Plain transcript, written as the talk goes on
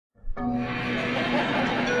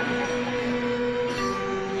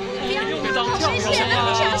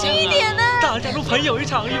小心一点呢！大家都朋友一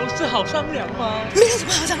场，有事好商量吗？没有什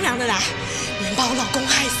么好商量的啦，你们把我老公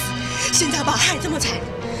害死，现在把我害这么惨，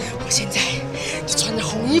我现在就穿着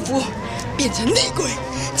红衣服变成厉鬼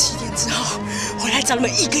，7天之后回来找你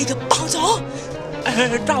们一个一个报仇。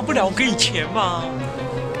大不了我给你钱嘛。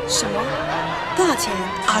什么？多少钱？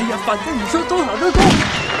哎呀，反正你说多少就多。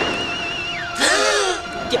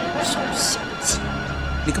掉手小鸡。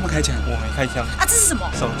你干嘛开枪？我没开枪。啊，这是什么？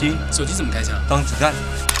手机。手机怎么开枪？装子弹。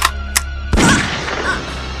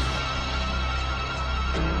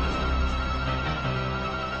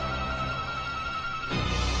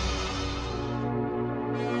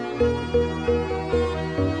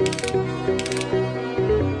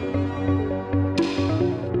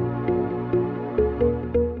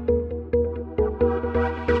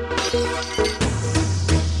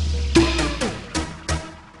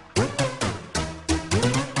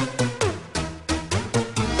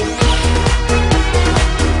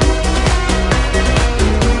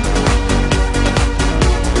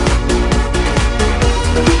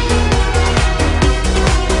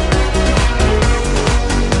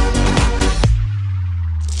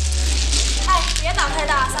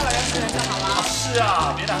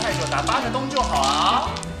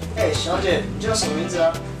小姐，你叫什么名字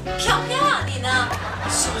啊？飘飘，你呢？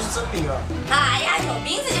是不是真名啊？哎呀，有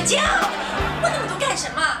名字就叫你，问那么多干什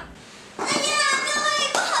么？哎呀，各位，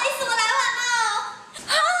不好意思，我来晚了。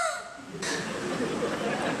啊！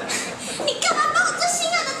你干嘛把我最心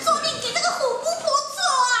爱的坐垫给这个虎姑婆坐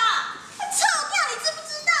啊？会臭掉，你知不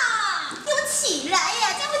知道啊？给我起来呀，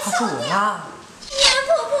这样会臭掉。呀，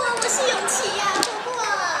婆婆，我是永琪呀，婆婆。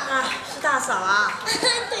啊，是大嫂啊。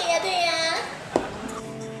对呀，对呀。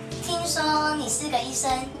听说你是个医生，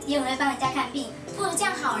也很会帮人家看病，不如这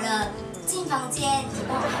样好了，进房间你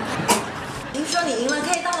帮我看看。您说你赢了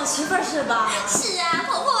可以当我媳妇儿是吧？是啊，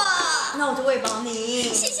婆婆。那我就喂饱你。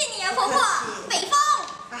谢谢你啊，婆婆。北风。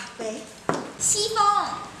啊，北。西风。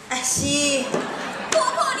哎，西。婆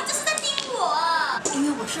婆，你这是在盯我。因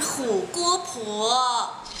为我是虎姑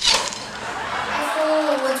婆。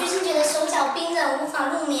我最近觉得手脚冰冷，无法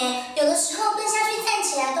入眠，有的时候蹲下去站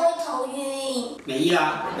起来都会头晕。没医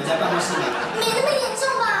啦，回家办公室吧。没那么严重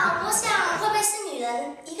吧？我想会不会是女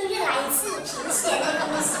人1个月来一次贫血内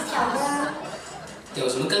分泌失调呢？有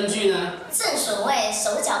什么根据呢？正所谓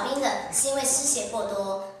手脚冰冷是因为失血过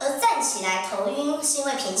多，而站起来头晕是因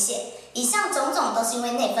为贫血，以上种种都是因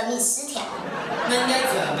为内分泌失调。那应该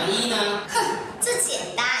怎么医呢？哼，这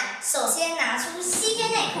简单。首先拿出西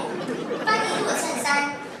边内裤、班尼路的衬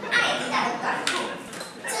衫、艾迪达的短裤，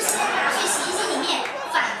这些拿去洗衣机里面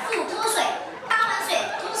反复脱水，搭完水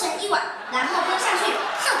脱成1碗，然后丢下去。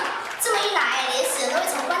哼，这么一来，连死人都会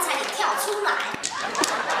从棺材里跳出来。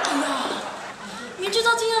哎呀，你知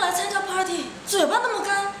道今天来参加 party， 嘴巴那么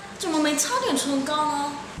干，怎么没擦点唇膏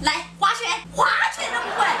呢？来划拳，划拳都不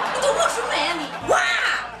会，你读过书没啊你？哇，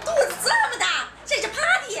肚子这么大，这是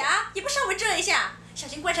party 啊，也不稍微遮一下。小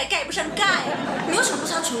心棺材盖不上盖啊！你为什么不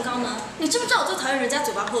擦唇膏呢？你知不知道我最讨厌人家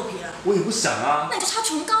嘴巴破皮了？我也不想啊。那你就擦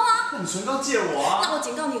唇膏啊！那你唇膏借我啊！那我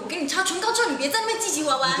警告你，我给你擦唇膏之后，你别在那边唧唧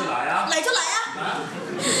歪歪。那就来啊！来就来啊！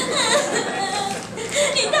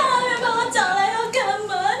你大老远把我找来要干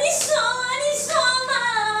嘛？你说啊，你说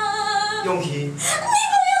嘛！永琪。你不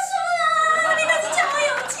要说了！你每次讲我勇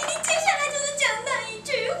气，你接下来就是讲那一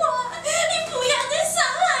句话。你不要再伤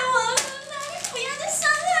害我了啦！你不要再伤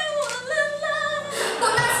害我了啦！我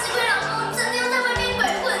那死鬼老公整天在外面鬼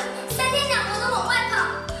混，3天2头都往外跑。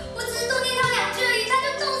我只是多念他2句而已，他就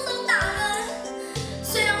动手打人。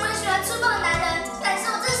虽然我很喜欢粗暴的男人，但是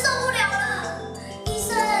我真受不了了。医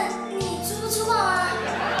生，你粗不粗暴啊？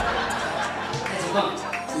看情况，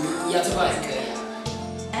你要粗暴也是可以啊。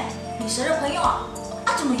哎，你谁的朋友啊？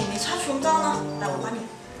啊，怎么也没擦唇膏呢？来，我帮你。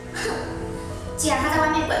哼，既然他在外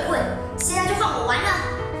面鬼混，现在就换我玩了。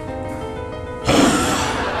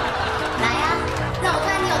来呀，让我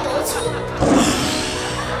看你有多粗。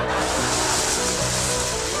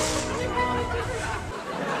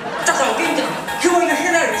大嫂，我跟你讲，就为了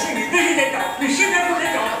现在的事，你必须得找，你现在不能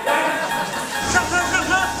找。来，上车上车。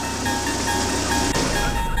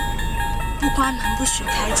不关门不许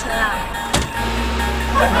开车啊！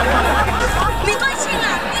没关系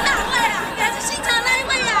啦，你哪位啊？你还是新厂那一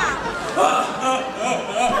位呀？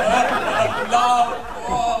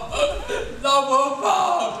老婆跑。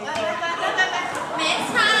没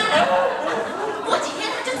差啦，过几天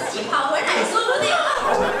他就自己跑回来，说不定。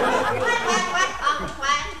乖，好，乖。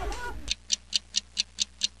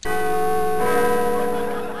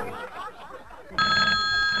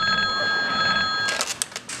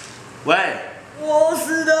喂。我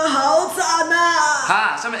死的好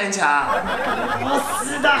哈，什么演唱？我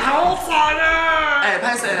死的好惨啊！哎，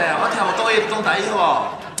歹势咧，我听无多一讲台语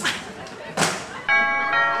好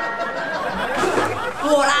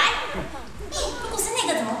我来。如果是那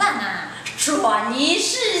个怎么办啊？转移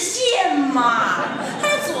视线嘛，他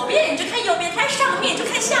在左边你就看右边，他在上面就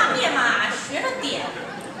看下面嘛，学了点。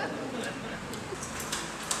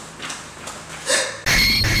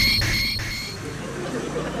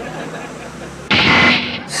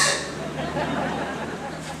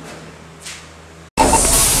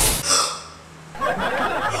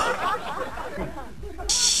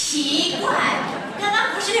奇怪，刚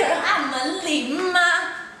刚不是有人按门铃吗？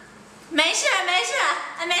没事了，没事了，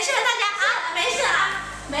哎，没事了，大家啊，没事了啊，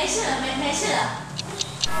没事了，没事了。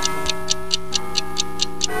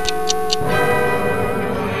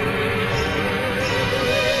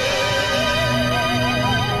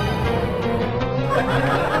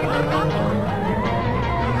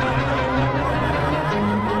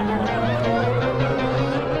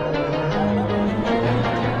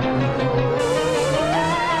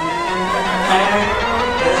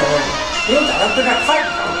不用找到这个拍子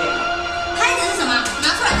上面。拍子是什么？拿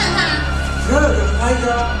出来看看啊。这就是拍子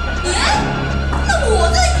啊。那我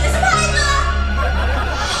这也是拍子啊。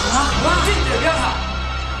好了，静止就好。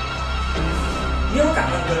你有敢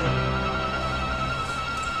跟？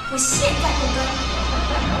我现在不跟，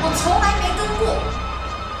我从来没跟过，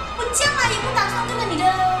我将来也不打算跟着你的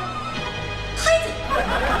拍子。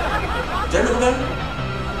真的不跟？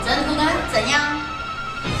真的不跟？怎样？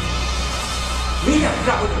你想知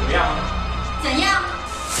道会怎么样？怎样？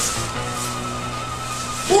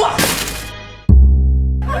哇！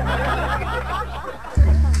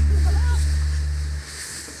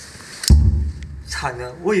惨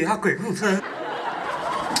了，我以为他鬼附身。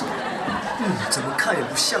怎么看也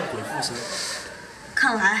不像鬼附身。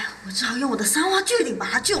看来我只好用我的三花巨顶把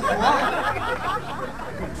他救活。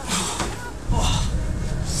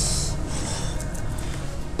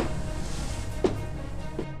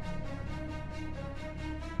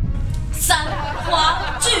三花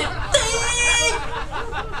巨顶，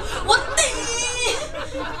我顶，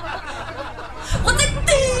我在顶，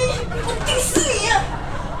我顶死你啊！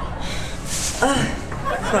哎，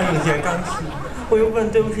上一节刚起，我又不能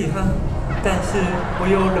对不起他，但是我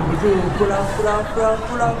又忍不住呼啦呼啦呼啦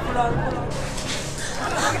呼啦呼啦呼啦。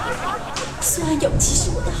虽然勇气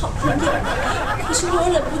是我的好朋友，可是我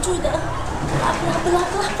忍不住的呼啦呼啦呼啦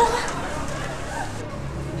呼啦呼啦。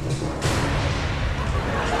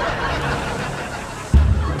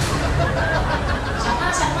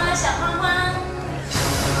小花花，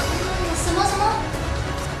什么什么？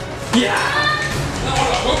呀！那我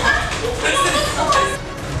老公，我拍死你！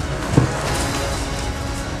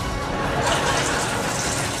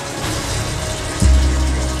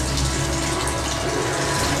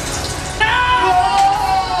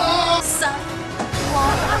三花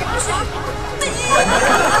巨顶！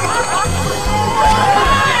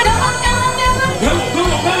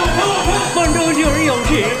观众就有人勇气。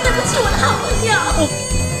对不起，我的好朋友。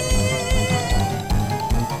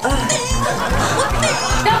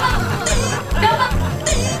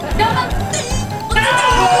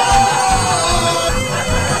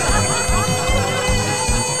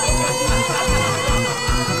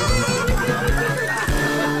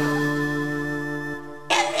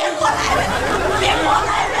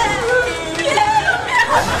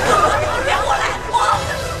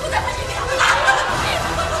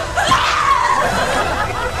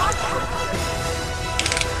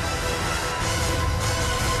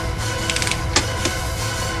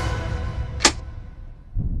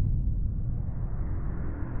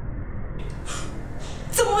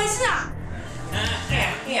怎么回事啊？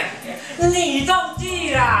你中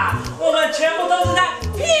计啦！我们全部都是在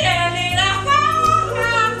骗你的！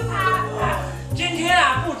今天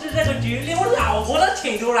啊，布置这个局，连我老婆都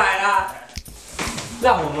请出来了。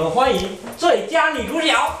让我们欢迎最佳女主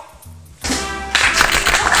角。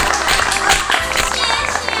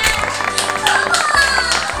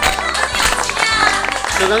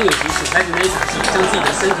刚刚有局使拍子那一场戏，将自己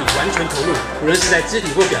的身体完全投入，无论是在肢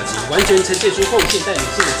体或表情，完全呈现出后现代女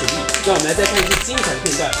性的主义。让我们来再看一次精彩的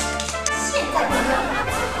片段。现在不跟，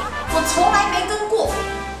我从来没跟过，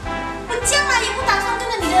我将来也不打算跟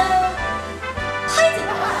着你的拍子。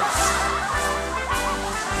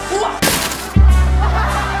哇！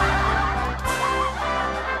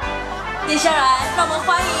接下来，让我们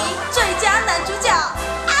欢迎最佳男主角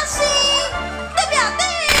阿星的表弟。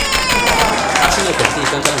阿星的表弟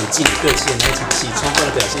刚刚与妓女对戏的那一场戏，充分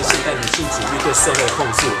的表现现代女性主义对社会的控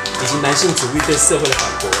诉，以及男性主义对社会的反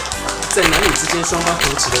驳。在男女之间双方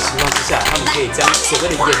扶持的情况之下，他们可以将所谓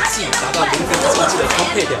的演技达到淋漓尽致的充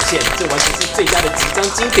沛表现，这完全是最佳的极章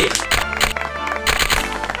经典。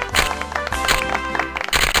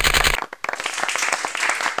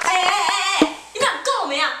你们俩够了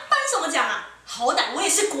没啊？颁什么奖啊？好歹我也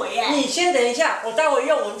是鬼哎！你先等一下，我待会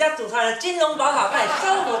用我们家祖传的金龙宝塔把你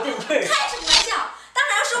收服进去。开什么玩笑？当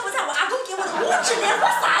然要收服在我阿公给我的五指莲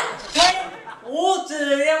花伞。嘿，五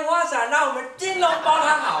指莲花伞，那我们金龙宝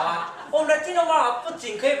塔好啊！我们的金龙宝塔不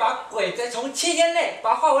仅可以把鬼在从7天内把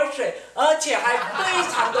它化为水，而且还非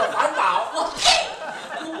常的环保。我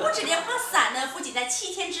呸！五指莲花伞呢，不仅在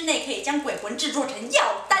7天之内可以将鬼魂制作成药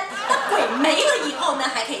丹，当鬼没了以后呢，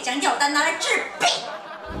还可以将药丹拿来治病。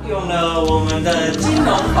用了我们的金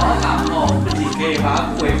龙宝塔后，不仅可以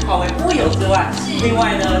把鬼化为乌有之外，另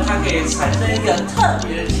外呢，它可以产生一个特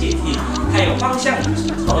别的气体，还有方向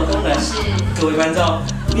指头的功能。是，各位观众，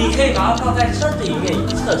你可以把它放在车子里面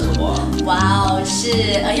以厕所。哇哦，是，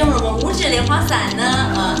用了我们五指莲花伞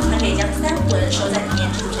呢，它可以将3魂收在里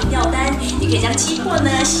面制作成药丹，也可以将7魄呢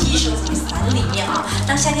吸收进伞里面啊。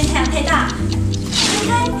当夏天太阳太大，推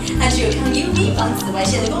开，它具有抗 UV 防紫外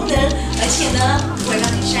线的功能，而且呢不会让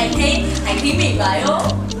你晒黑，还可以美白哦。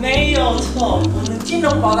没有错，我们金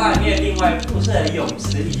龙宝塔里面另外附设了泳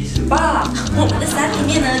池以及 SPA。我们的伞里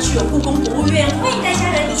面呢具有故宫博物院，欢迎带家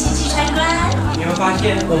人一起去参观。你会发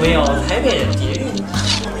现我们有台北的捷运，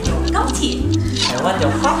我们有高铁，台湾的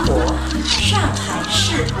花博，上海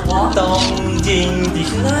世博，东京迪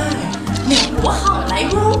士尼，美国好莱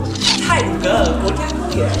坞，泰鲁格尔国家公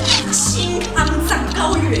园，新康藏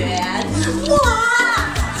高原。哇！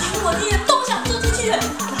连我的眼都想坐进去了。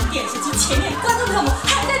电视机前面观众朋友们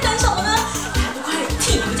还在等什么呢？